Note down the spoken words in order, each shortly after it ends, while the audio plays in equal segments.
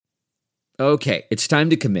Okay, it's time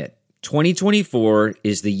to commit. 2024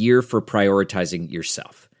 is the year for prioritizing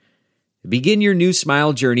yourself. Begin your new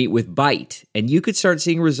smile journey with Byte, and you could start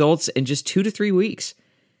seeing results in just 2 to 3 weeks.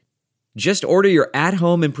 Just order your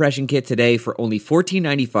at-home impression kit today for only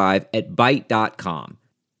 $14.95 at Byte.com.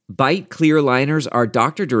 Byte clear liners are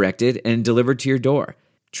doctor-directed and delivered to your door.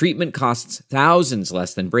 Treatment costs thousands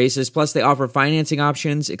less than braces, plus they offer financing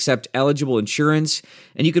options, accept eligible insurance,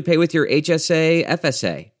 and you could pay with your HSA,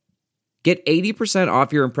 FSA. Get 80%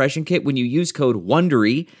 off your impression kit when you use code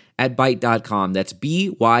WONDERY at Byte.com. That's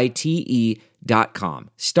BYTE.com.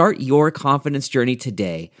 Start your confidence journey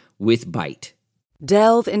today with Byte.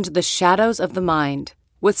 Delve into the shadows of the mind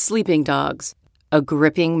with Sleeping Dogs, a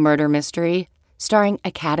gripping murder mystery starring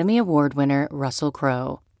Academy Award winner Russell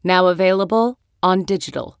Crowe. Now available on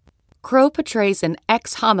digital. Crowe portrays an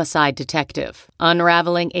ex-homicide detective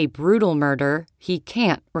unraveling a brutal murder he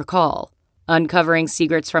can't recall. Uncovering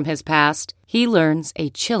secrets from his past, he learns a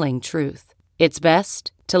chilling truth. It's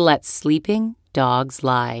best to let sleeping dogs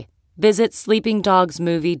lie. Visit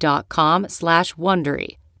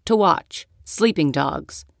sleepingdogsmovie.com/Wondery to watch Sleeping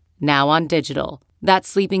Dogs, now on digital.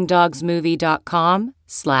 That's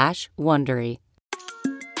sleepingdogsmovie.com/Wondery.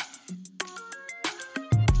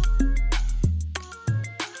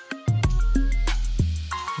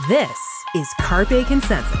 This is Carpe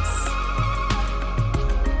Consensus.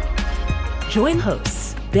 Join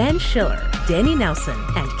hosts Ben Schiller, Danny Nelson,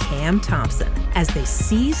 and Cam Thompson as they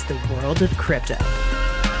seize the world of crypto.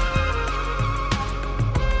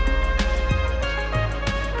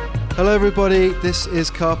 Hello everybody, this is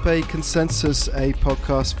Carpe Consensus, a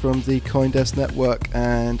podcast from the CoinDesk Network,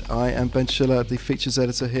 and I am Ben Schiller, the features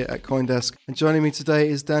editor here at CoinDesk. And joining me today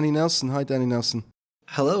is Danny Nelson. Hi Danny Nelson.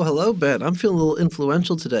 Hello, Ben. I'm feeling a little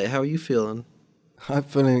influential today. How are you feeling? I'm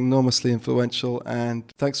feeling enormously influential, and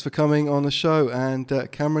thanks for coming on the show. And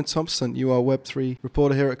Cameron Thompson, you are Web3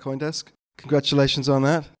 reporter here at CoinDesk. Congratulations on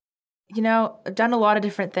that. You know, I've done a lot of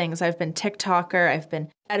different things. I've been TikToker, I've been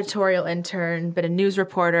editorial intern, been a news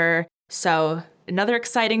reporter. So another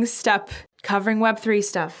exciting step covering Web3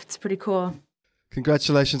 stuff. It's pretty cool.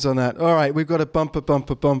 Congratulations on that. All right, we've got a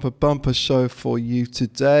bumper show for you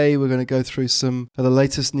today. We're going to go through some of the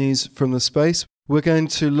latest news from the space. We're going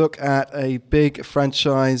to look at a big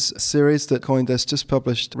franchise series that CoinDesk just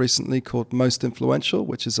published recently called Most Influential,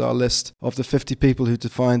 which is our list of the 50 people who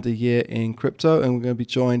defined the year in crypto. And we're going to be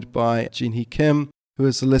joined by Jinhee Kim, who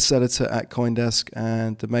is the list editor at CoinDesk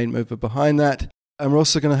and the main mover behind that. And we're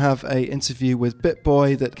also going to have an interview with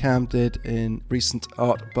BitBoy that Cam did in recent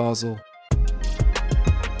Art Basel.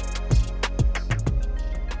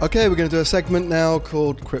 Okay, we're going to do a segment now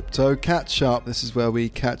called Crypto Catch Up. This is where we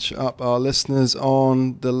catch up our listeners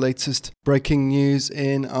on the latest breaking news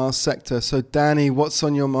in our sector. So, Danny, what's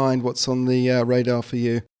on your mind? What's on the radar for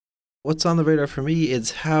you? What's on the radar for me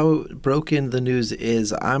is how broken the news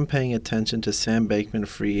is. I'm paying attention to Sam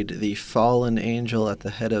Bankman-Fried, the fallen angel at the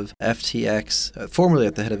head of FTX, formerly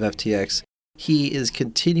at the head of FTX. He is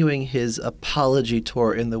continuing his apology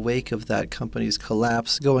tour in the wake of that company's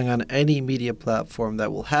collapse, going on any media platform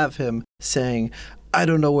that will have him saying, I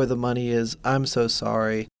don't know where the money is. I'm so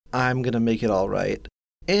sorry. I'm going to make it all right.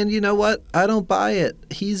 And you know what? I don't buy it.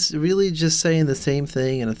 He's really just saying the same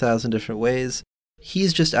thing in 1,000 different ways.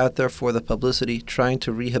 He's just out there for the publicity, trying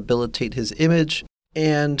to rehabilitate his image.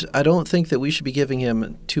 And I don't think that we should be giving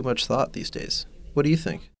him too much thought these days. What do you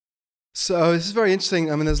think? So this is very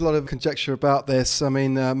interesting. I mean, there's a lot of conjecture about this. I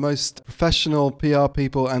mean, most professional PR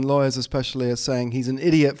people and lawyers especially are saying he's an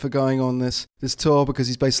idiot for going on this tour because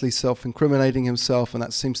he's basically self-incriminating himself, and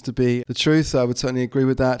that seems to be the truth. I would certainly agree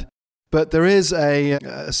with that. But there is a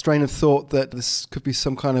strain of thought that this could be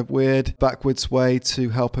some kind of weird backwards way to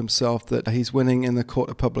help himself, that he's winning in the court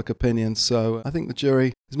of public opinion. So I think the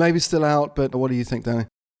jury is maybe still out, but what do you think, Danny?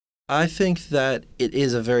 I think that it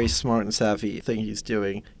is a very smart and savvy thing he's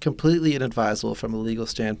doing, completely inadvisable from a legal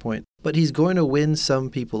standpoint, but he's going to win some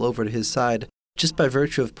people over to his side just by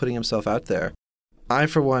virtue of putting himself out there. I,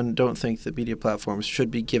 for one, don't think that media platforms should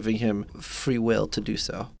be giving him free will to do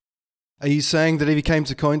so. Are you saying that if he came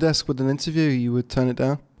to CoinDesk with an interview, you would turn it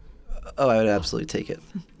down? Oh, I would absolutely take it.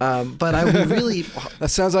 But I would really... That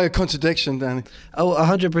sounds like a contradiction, Danny. Oh,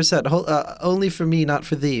 100%. Only for me, not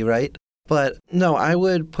for thee, right? But no, I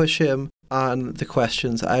would push him on the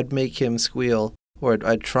questions. I'd make him squeal, or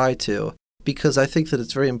I'd try to, because I think that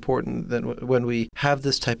it's very important that when we have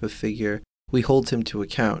this type of figure, we hold him to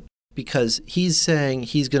account. Because he's saying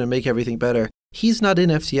he's going to make everything better. He's not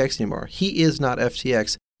in FTX anymore. He is not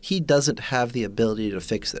FTX. He doesn't have the ability to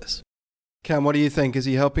fix this. Cam, what do you think? Is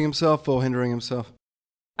he helping himself or hindering himself?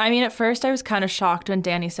 I mean, at first I was kind of shocked when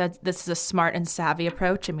Danny said this is a smart and savvy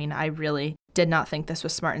approach. I mean, I really did not think this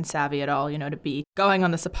was smart and savvy at all, to be going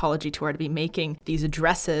on this apology tour, to be making these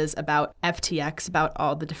addresses about FTX, about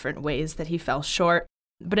all the different ways that he fell short.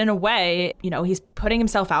 But in a way, he's putting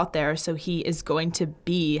himself out there, so he is going to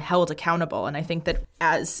be held accountable. And I think that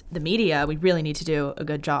as the media, we really need to do a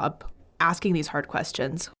good job asking these hard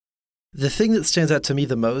questions. The thing that stands out to me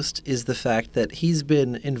the most is the fact that he's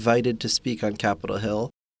been invited to speak on Capitol Hill,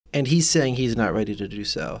 and he's saying he's not ready to do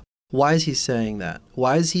so. Why is he saying that?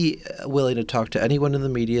 Why is he willing to talk to anyone in the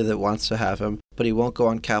media that wants to have him, but he won't go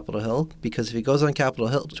on Capitol Hill? Because if he goes on Capitol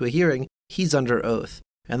Hill to a hearing, he's under oath.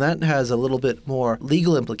 And that has a little bit more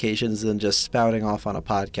legal implications than just spouting off on a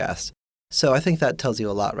podcast. So I think that tells you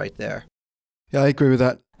a lot right there. Yeah, I agree with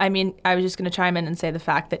that. I mean, I was just going to chime in and say the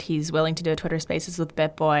fact that he's willing to do Twitter Spaces with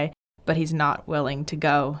BitBoy, but he's not willing to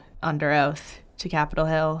go under oath to Capitol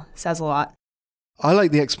Hill says a lot. I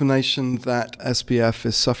like the explanation that SBF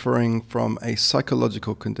is suffering from a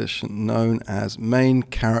psychological condition known as main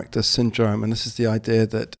character syndrome. And this is the idea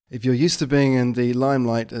that if you're used to being in the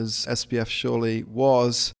limelight, as SBF surely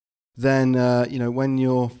was, then, when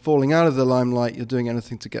you're falling out of the limelight, you're doing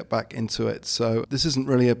anything to get back into it. So this isn't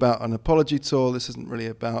really about an apology tour. This isn't really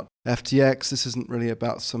about FTX. This isn't really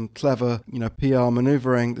about some clever, PR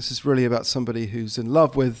maneuvering. This is really about somebody who's in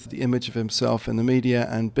love with the image of himself in the media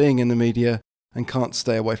and being in the media and can't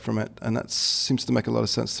stay away from it. And that seems to make a lot of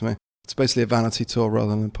sense to me. It's basically a vanity tour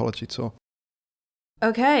rather than an apology tour.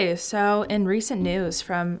 Okay, so in recent news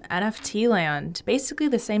from NFT land, basically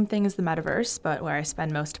the same thing as the metaverse, but where I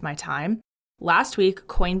spend most of my time. Last week,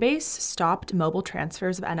 Coinbase stopped mobile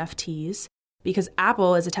transfers of NFTs because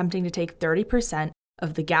Apple is attempting to take 30%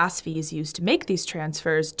 of the gas fees used to make these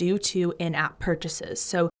transfers due to in-app purchases.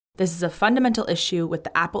 So this is a fundamental issue with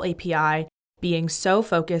the Apple API being so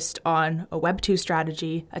focused on a Web 2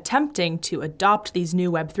 strategy, attempting to adopt these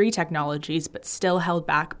new Web 3 technologies, but still held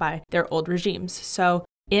back by their old regimes. So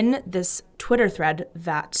in this Twitter thread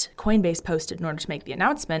that Coinbase posted in order to make the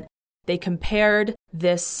announcement, they compared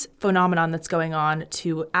this phenomenon that's going on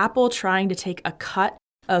to Apple trying to take a cut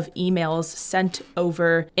of emails sent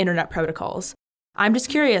over internet protocols. I'm just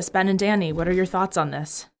curious, Ben and Danny, what are your thoughts on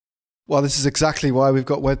this? Well, this is exactly why we've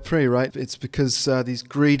got Web3, right? It's because these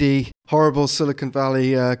greedy, horrible Silicon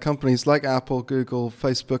Valley companies like Apple, Google,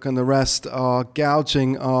 Facebook, and the rest are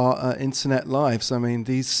gouging our internet lives. I mean,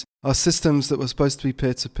 these are systems that were supposed to be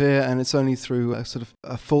peer-to-peer, and it's only through a sort of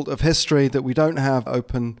a fault of history that we don't have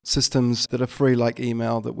open systems that are free like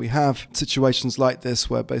email, that we have situations like this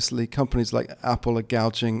where basically companies like Apple are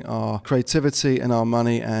gouging our creativity and our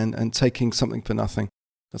money and taking something for nothing.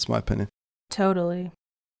 That's my opinion. Totally.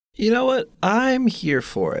 You know what? I'm here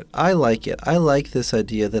for it. I like it. I like this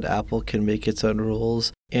idea that Apple can make its own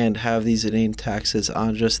rules and have these inane taxes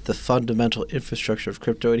on just the fundamental infrastructure of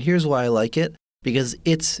crypto. And here's why I like it. Because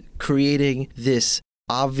it's creating this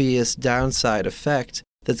obvious downside effect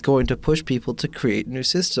that's going to push people to create new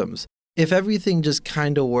systems. If everything just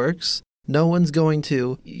kind of works, no one's going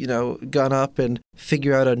to, gun up and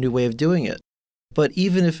figure out a new way of doing it. But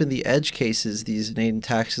even if in the edge cases these inane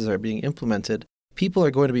taxes are being implemented, people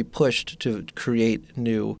are going to be pushed to create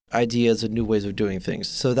new ideas and new ways of doing things.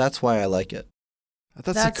 So that's why I like it.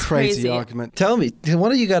 That's a crazy argument. Tell me,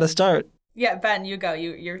 one of you got to start. Yeah, Ben, you go.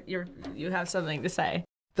 You have something to say.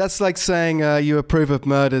 That's like saying you approve of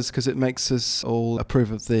murders because it makes us all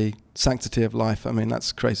approve of the sanctity of life. I mean,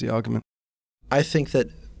 that's a crazy argument. I think that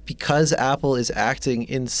because Apple is acting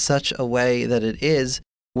in such a way that it is,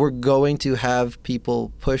 we're going to have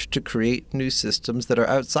people pushed to create new systems that are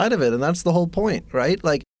outside of it. And that's the whole point, right?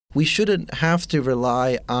 Like, we shouldn't have to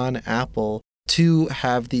rely on Apple to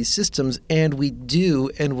have these systems, and we do,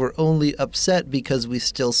 and we're only upset because we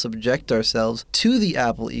still subject ourselves to the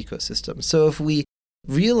Apple ecosystem. So if we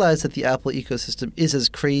realize that the Apple ecosystem is as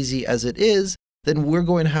crazy as it is, then we're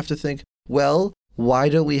going to have to think, well, why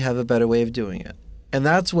don't we have a better way of doing it? And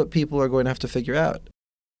that's what people are going to have to figure out.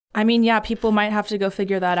 I mean, yeah, people might have to go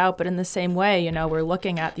figure that out, but in the same way, we're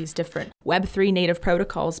looking at these different Web3 native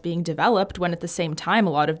protocols being developed when at the same time,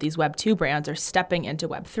 a lot of these Web2 brands are stepping into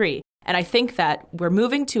Web3. And I think that we're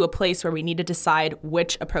moving to a place where we need to decide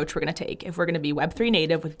which approach we're going to take. If we're going to be Web3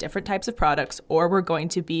 native with different types of products, or we're going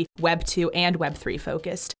to be Web2 and Web3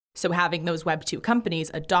 focused. So having those Web2 companies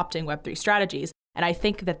adopting Web3 strategies. And I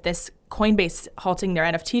think that this Coinbase halting their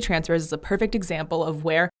NFT transfers is a perfect example of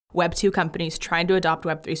where Web2 companies trying to adopt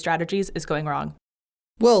Web3 strategies is going wrong.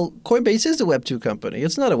 Well, Coinbase is a Web2 company.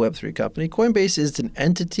 It's not a Web3 company. Coinbase is an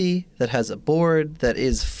entity that has a board that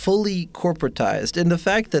is fully corporatized. And the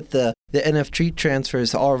fact that the NFT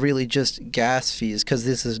transfers are really just gas fees, because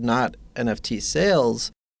this is not NFT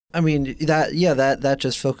sales, I mean, that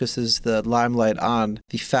just focuses the limelight on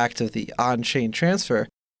the fact of the on-chain transfer.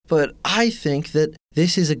 But I think that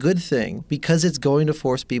this is a good thing because it's going to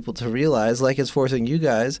force people to realize, like it's forcing you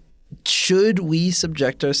guys, should we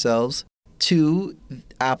subject ourselves to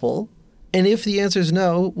Apple? And if the answer is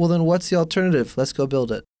no, well, then what's the alternative? Let's go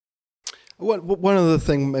build it. One other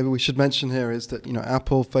thing maybe we should mention here is that,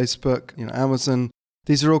 Apple, Facebook, Amazon,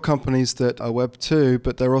 these are all companies that are Web 2,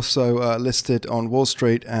 but they're also listed on Wall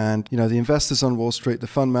Street. And, the investors on Wall Street, the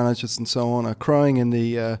fund managers and so on, are crying in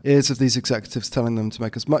the ears of these executives, telling them to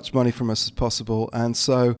make as much money from us as possible. And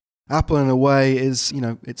so Apple, in a way, is,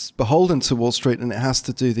 it's beholden to Wall Street and it has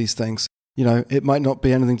to do these things. It might not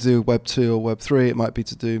be anything to do with Web 2 or Web 3. It might be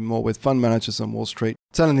to do more with fund managers on Wall Street,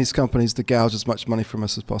 telling these companies to gouge as much money from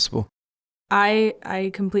us as possible.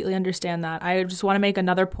 I completely understand that. I just want to make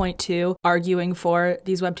another point too, arguing for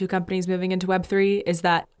these Web 2 companies moving into Web 3 is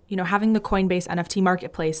that, having the Coinbase NFT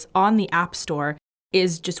marketplace on the App Store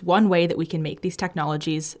is just one way that we can make these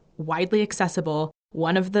technologies widely accessible.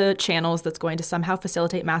 One of the channels that's going to somehow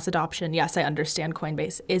facilitate mass adoption. Yes, I understand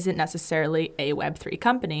Coinbase isn't necessarily a Web 3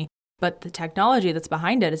 company, but the technology that's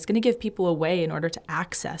behind it is going to give people a way in order to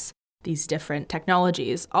access these different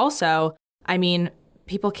technologies. Also,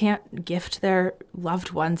 people can't gift their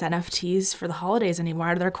loved ones NFTs for the holidays anymore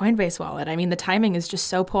out of their Coinbase wallet. The timing is just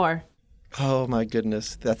so poor. Oh my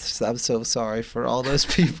goodness. I'm so sorry for all those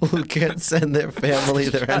people who can't send their family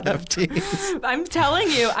their NFTs. I'm telling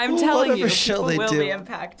you, people will be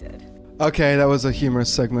impacted. Okay, that was a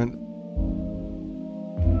humorous segment.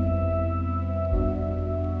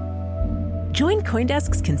 Join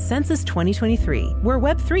CoinDesk's Consensus 2023, where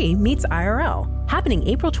Web3 meets IRL, happening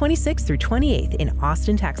April 26th through 28th in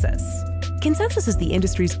Austin, Texas. Consensus is the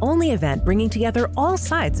industry's only event bringing together all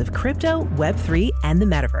sides of crypto, Web3, and the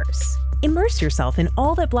metaverse. Immerse yourself in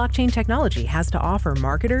all that blockchain technology has to offer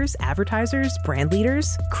marketers, advertisers, brand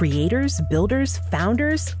leaders, creators, builders,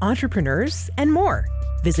 founders, entrepreneurs, and more.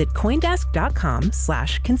 Visit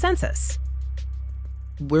coindesk.com/consensus.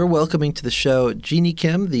 We're welcoming to the show Jeannie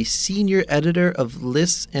Kim, the senior editor of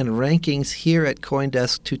lists and rankings here at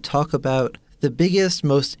CoinDesk, to talk about the biggest,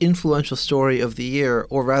 most influential story of the year,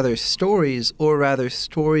 or rather stories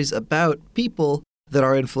about people that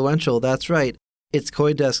are influential. That's right. It's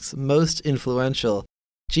CoinDesk's most influential.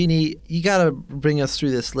 Jeannie, you got to bring us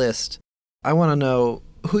through this list. I want to know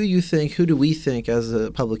who do we think as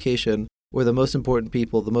a publication were the most important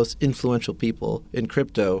people, the most influential people in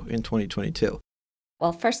crypto in 2022?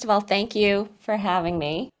 Well, first of all, thank you for having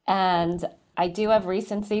me. And I do have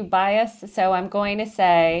recency bias, so I'm going to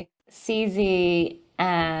say CZ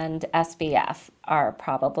and SBF are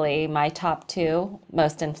probably my top two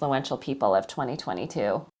most influential people of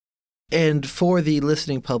 2022. And for the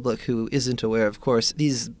listening public who isn't aware, of course,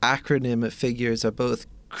 these acronym figures are both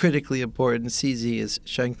critically important. CZ is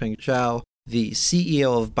Changpeng Zhao, the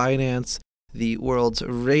CEO of Binance, the world's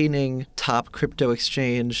reigning top crypto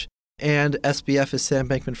exchange. And SBF is Sam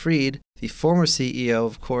Bankman-Fried, the former CEO,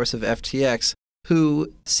 of course, of FTX,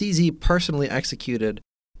 who CZ personally executed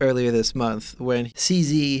earlier this month when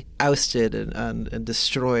CZ ousted and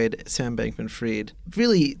destroyed Sam Bankman-Fried,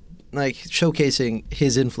 really showcasing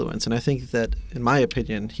his influence. And I think that, in my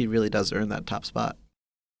opinion, he really does earn that top spot.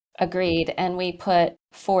 Agreed. And we put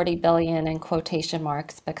 40 billion in quotation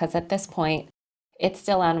marks because at this point, it's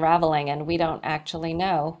still unraveling and we don't actually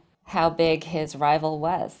know how big his rival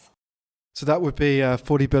was. So that would be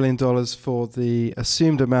 $40 billion for the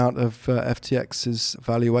assumed amount of FTX's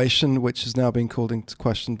valuation, which has now been called into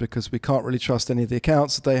question because we can't really trust any of the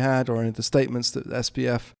accounts that they had or any of the statements that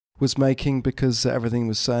SBF was making because everything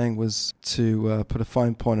was saying was to put a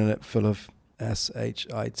fine point in it full of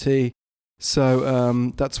SHIT.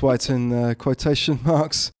 So that's why it's in quotation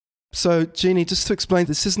marks. So, Jeannie, just to explain,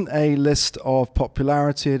 this isn't a list of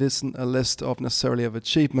popularity. It isn't a list of necessarily of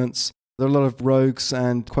achievements. There are a lot of rogues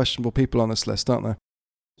and questionable people on this list, aren't there?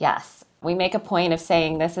 Yes. We make a point of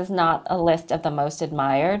saying this is not a list of the most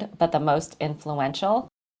admired, but the most influential.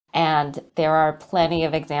 And there are plenty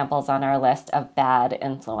of examples on our list of bad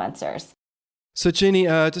influencers. So, Jeannie,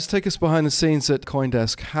 just take us behind the scenes at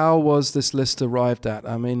CoinDesk. How was this list arrived at?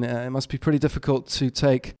 I mean, it must be pretty difficult to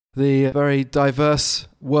take the very diverse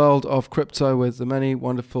world of crypto with the many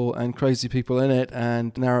wonderful and crazy people in it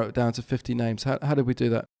and narrow it down to 50 names. How did we do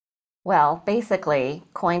that? Well, basically,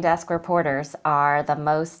 CoinDesk reporters are the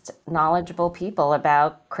most knowledgeable people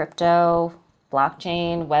about crypto,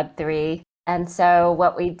 blockchain, Web3. And so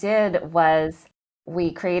what we did was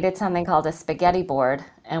we created something called a spaghetti board,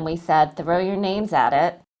 and we said, throw your names at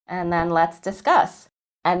it, and then let's discuss.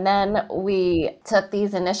 And then we took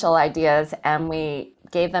these initial ideas and we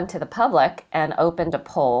gave them to the public and opened a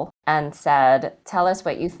poll and said, tell us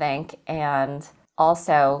what you think. And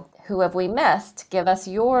also, who have we missed? Give us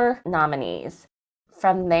your nominees.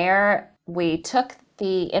 From there, we took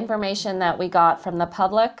the information that we got from the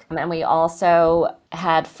public, and we also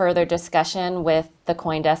had further discussion with the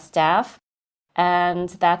CoinDesk staff. And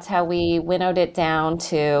that's how we winnowed it down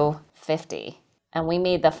to 50. And we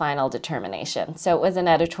made the final determination. So it was an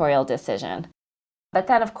editorial decision. But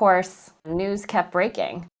then, of course, news kept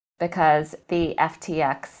breaking because the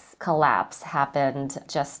FTX collapse happened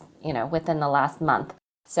just, within the last month.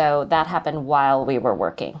 So that happened while we were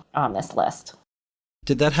working on this list.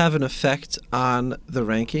 Did that have an effect on the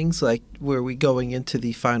rankings? Like, were we going into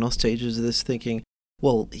the final stages of this thinking,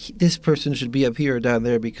 well, this person should be up here or down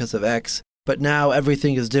there because of X, but now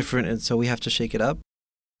everything is different and so we have to shake it up?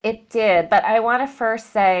 It did, but I want to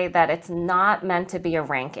first say that it's not meant to be a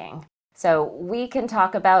ranking. So we can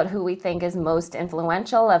talk about who we think is most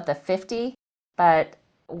influential of the 50, but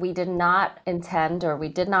we did not intend or we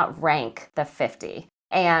did not rank the 50.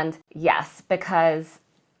 And yes, because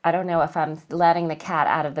I don't know if I'm letting the cat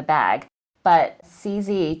out of the bag, but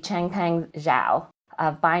CZ Changpeng Zhao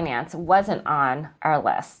of Binance wasn't on our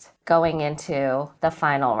list going into the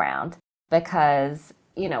final round because,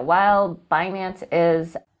 while Binance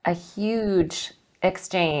is a huge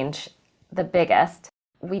exchange, the biggest,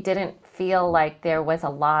 we didn't feel like there was a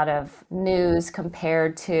lot of news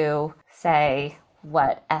compared to, say,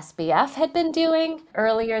 what SBF had been doing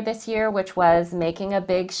earlier this year, which was making a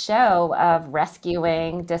big show of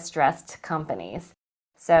rescuing distressed companies.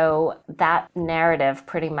 So that narrative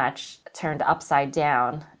pretty much turned upside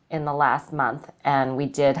down in the last month, and we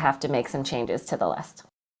did have to make some changes to the list.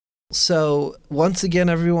 So once again,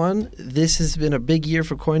 everyone, this has been a big year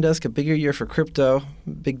for CoinDesk, a bigger year for crypto,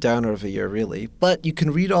 big downer of a year, really. But you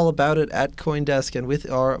can read all about it at CoinDesk, and with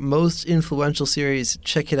our most influential series,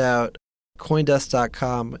 check it out.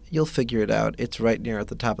 CoinDesk.com. You'll figure it out. It's right near at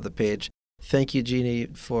the top of the page. Thank you, Jeannie,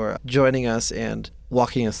 for joining us and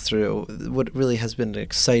walking us through what really has been an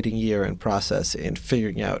exciting year and process in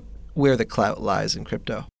figuring out where the clout lies in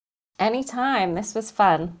crypto. Anytime. This was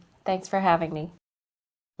fun. Thanks for having me.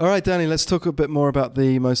 All right, Danny, let's talk a bit more about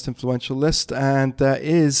the most influential list. And there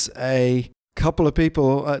is a couple of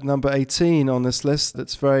people at number 18 on this list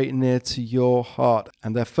that's very near to your heart.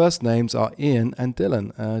 And their first names are Ian and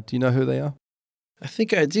Dylan. Do you know who they are? I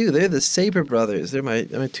think I do. They're the Saber brothers. They're my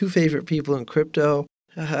two favorite people in crypto.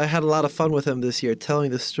 I had a lot of fun with them this year telling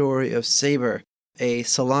the story of Saber, a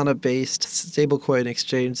Solana-based stablecoin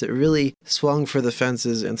exchange that really swung for the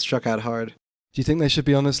fences and struck out hard. Do you think they should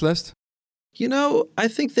be on this list? I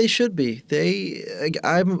think they should be.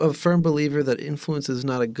 I'm a firm believer that influence is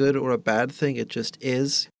not a good or a bad thing. It just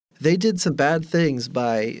is. They did some bad things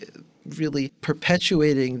by really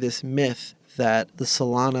perpetuating this myth that the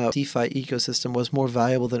Solana DeFi ecosystem was more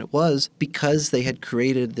valuable than it was because they had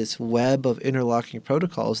created this web of interlocking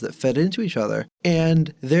protocols that fed into each other.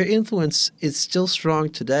 And their influence is still strong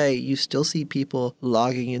today. You still see people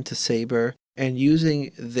logging into Saber and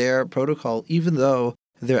using their protocol, even though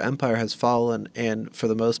their empire has fallen, and for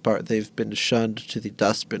the most part, they've been shunned to the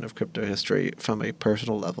dustbin of crypto history from a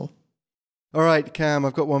personal level. All right, Cam,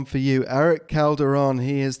 I've got one for you. Eric Calderon,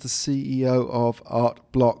 he is the CEO of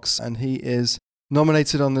Artblocks, and he is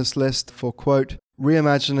nominated on this list for, quote,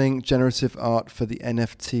 reimagining generative art for the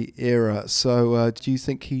NFT era. So do you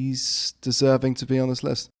think he's deserving to be on this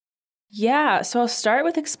list? Yeah, so I'll start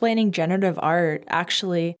with explaining generative art.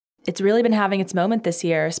 Actually, it's really been having its moment this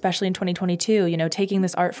year, especially in 2022, taking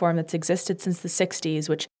this art form that's existed since the 60s,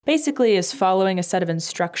 which basically is following a set of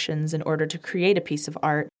instructions in order to create a piece of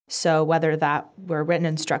art. So whether that were written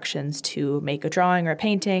instructions to make a drawing or a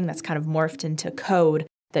painting, that's kind of morphed into code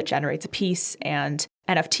that generates a piece, and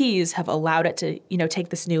NFTs have allowed it to, take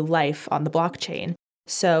this new life on the blockchain.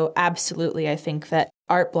 So absolutely, I think that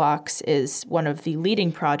Artblocks is one of the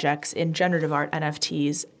leading projects in generative art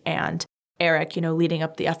NFTs, and Eric, leading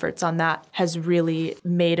up the efforts on that, has really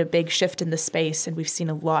made a big shift in the space. And we've seen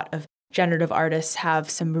a lot of generative artists have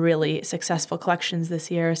some really successful collections this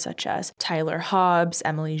year, such as Tyler Hobbs,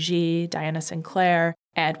 Emily G, Diana Sinclair,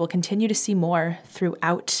 and we'll continue to see more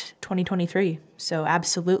throughout 2023. So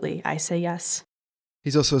absolutely, I say yes.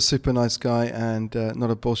 He's also a super nice guy and not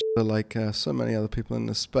a bullshitter like so many other people in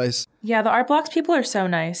this space. Yeah, the Artblocks people are so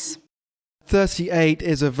nice. 38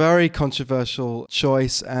 is a very controversial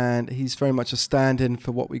choice, and he's very much a stand-in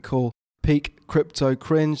for what we call peak crypto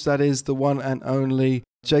cringe. That is the one and only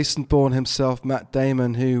Jason Bourne himself, Matt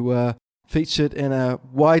Damon, who featured in a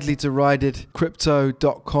widely derided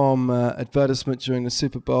Crypto.com advertisement during the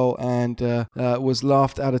Super Bowl and was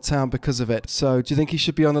laughed out of town because of it. So do you think he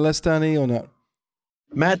should be on the list, Danny, or not?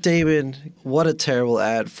 Matt Damon, what a terrible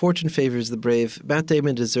ad. Fortune favors the brave. Matt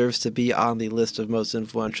Damon deserves to be on the list of most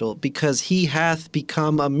influential because he hath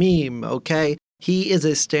become a meme, okay? He is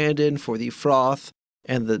a stand-in for the froth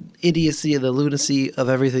and the idiocy and the lunacy of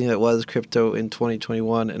everything that was crypto in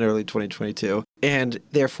 2021 and early 2022. And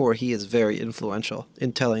therefore, he is very influential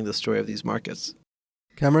in telling the story of these markets.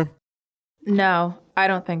 Cameron? No, I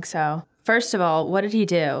don't think so. First of all, what did he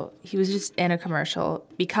do? He was just in a commercial.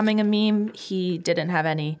 Becoming a meme, he didn't have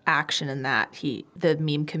any action in that. The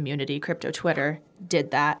meme community, crypto Twitter,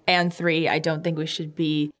 did that. And 3, I don't think we should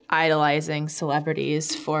be idolizing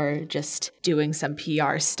celebrities for just doing some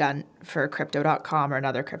PR stunt for Crypto.com or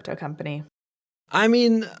another crypto company. I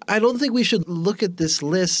mean, I don't think we should look at this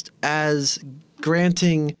list as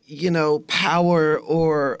granting, power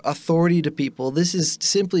or authority to people. This is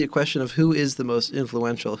simply a question of who is the most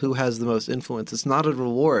influential, who has the most influence. It's not a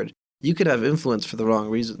reward. You could have influence for the wrong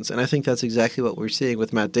reasons. And I think that's exactly what we're seeing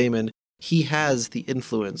with Matt Damon. He has the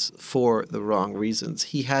influence for the wrong reasons.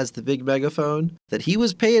 He has the big megaphone that he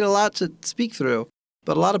was paid a lot to speak through,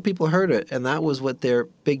 but a lot of people heard it. And that was what their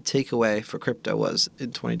big takeaway for crypto was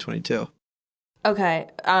in 2022. Okay.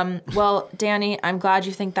 Well, Danny, I'm glad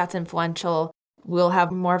you think that's influential. We'll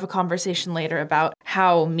have more of a conversation later about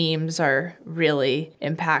how memes are really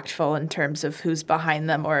impactful in terms of who's behind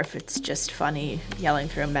them or if it's just funny yelling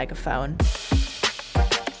through a megaphone.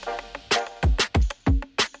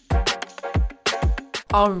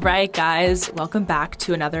 All right, guys, welcome back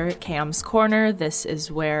to another Cam's Corner. This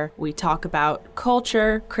is where we talk about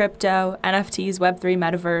culture, crypto, NFTs, Web3,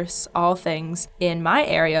 metaverse, all things in my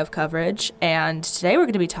area of coverage. And today we're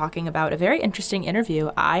going to be talking about a very interesting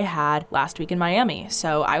interview I had last week in Miami.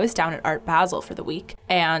 So I was down at Art Basel for the week,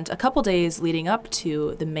 and a couple days leading up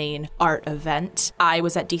to the main art event, I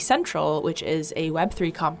was at Decentral, which is a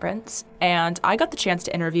Web3 conference. And I got the chance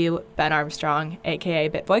to interview Ben Armstrong, aka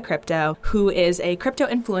BitBoy Crypto, who is a crypto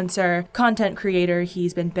influencer, content creator.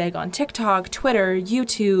 He's been big on TikTok, Twitter,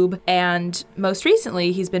 YouTube, and most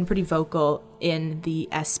recently, he's been pretty vocal in the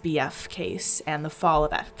SBF case and the fall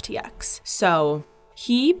of FTX. So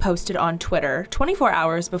he posted on Twitter 24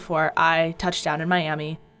 hours before I touched down in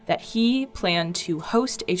Miami that he planned to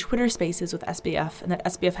host a Twitter Spaces with SBF and that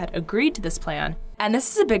SBF had agreed to this plan. And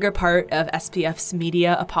this is a bigger part of SBF's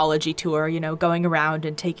media apology tour, going around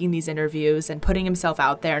and taking these interviews and putting himself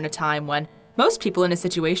out there in a time when most people in a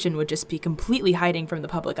situation would just be completely hiding from the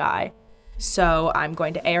public eye. So I'm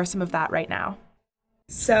going to air some of that right now.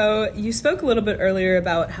 So you spoke a little bit earlier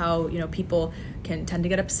about how, people can tend to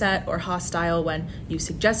get upset or hostile when you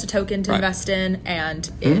suggest a token to invest in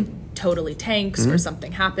and it totally tanks or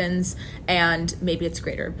something happens and maybe it's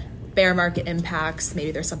greater bear market impacts.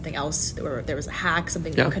 Maybe there's something else or there was a hack,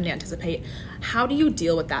 something that you couldn't anticipate. How do you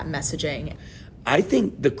deal with that messaging? I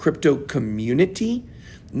think the crypto community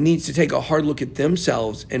needs to take a hard look at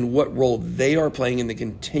themselves and what role they are playing in the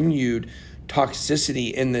continued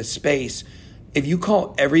toxicity in this space. If you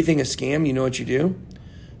call everything a scam, you know what you do?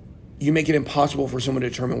 You make it impossible for someone to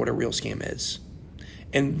determine what a real scam is.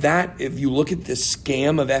 And that, if you look at the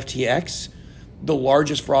scam of FTX, the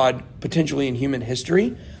largest fraud potentially in human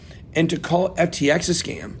history, and to call FTX a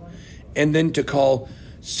scam, and then to call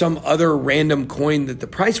some other random coin that the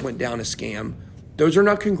price went down a scam, those are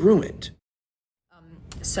not congruent.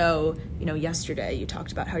 So, yesterday you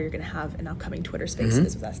talked about how you're going to have an upcoming Twitter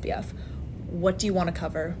Spaces with SBF. What do you want to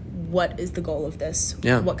cover? What is the goal of this?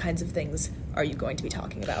 What kinds of things are you going to be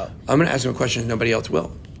talking about? I'm going to ask him a question nobody else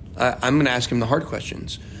will. I'm going to ask him the hard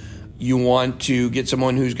questions. You want to get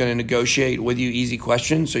someone who's going to negotiate with you easy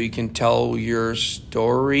questions so you can tell your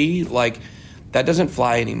story? That doesn't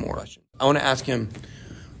fly anymore. I want to ask him,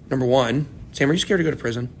 number one, Sam, are you scared to go to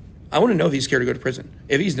prison? I want to know if he's scared to go to prison.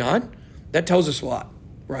 If he's not, that tells us a lot,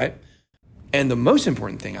 right? And the most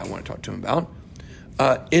important thing I want to talk to him about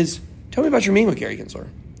is tell me about your meeting with Gary Gensler.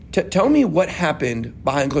 Tell me what happened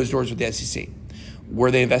behind closed doors with the SEC.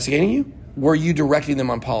 Were they investigating you? Were you directing them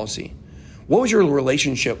on policy? What was your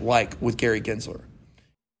relationship like with Gary Gensler?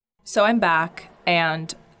 So I'm back,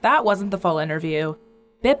 and that wasn't the full interview.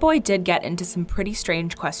 BitBoy did get into some pretty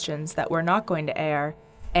strange questions that we're not going to air,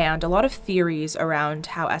 and a lot of theories around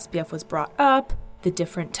how SBF was brought up, the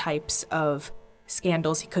different types of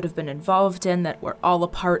scandals he could have been involved in that were all a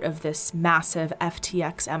part of this massive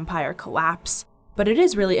FTX empire collapse. But it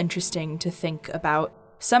is really interesting to think about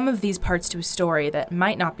some of these parts to a story that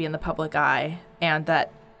might not be in the public eye, and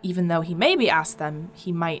that even though he maybe asked them,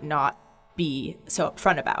 he might not be so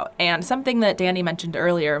upfront about. And something that Danny mentioned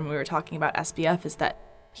earlier when we were talking about SBF is that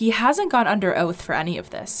he hasn't gone under oath for any of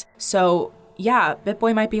this. So yeah,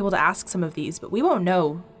 BitBoy might be able to ask some of these, but we won't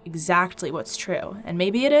know exactly what's true. And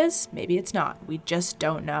maybe it is, maybe it's not. We just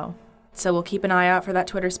don't know. So we'll keep an eye out for that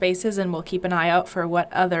Twitter Spaces, and we'll keep an eye out for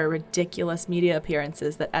what other ridiculous media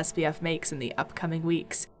appearances that SBF makes in the upcoming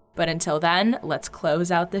weeks. But until then, let's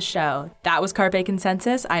close out the show. That was Carpe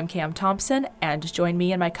Consensus. I'm Cam Thompson, and join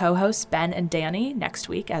me and my co-hosts Ben and Danny next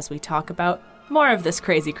week as we talk about more of this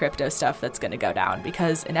crazy crypto stuff that's going to go down,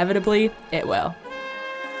 because inevitably it will.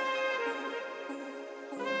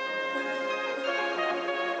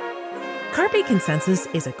 Carpe Consensus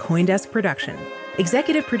is a CoinDesk production.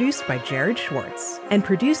 Executive produced by Jared Schwartz and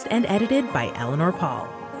produced and edited by Eleanor Paul.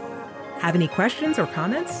 Have any questions or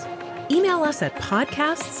comments? Email us at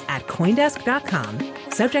podcasts@coindesk.com.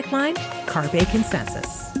 Subject line, Carpe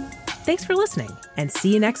Consensus. Thanks for listening, and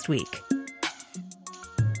see you next week.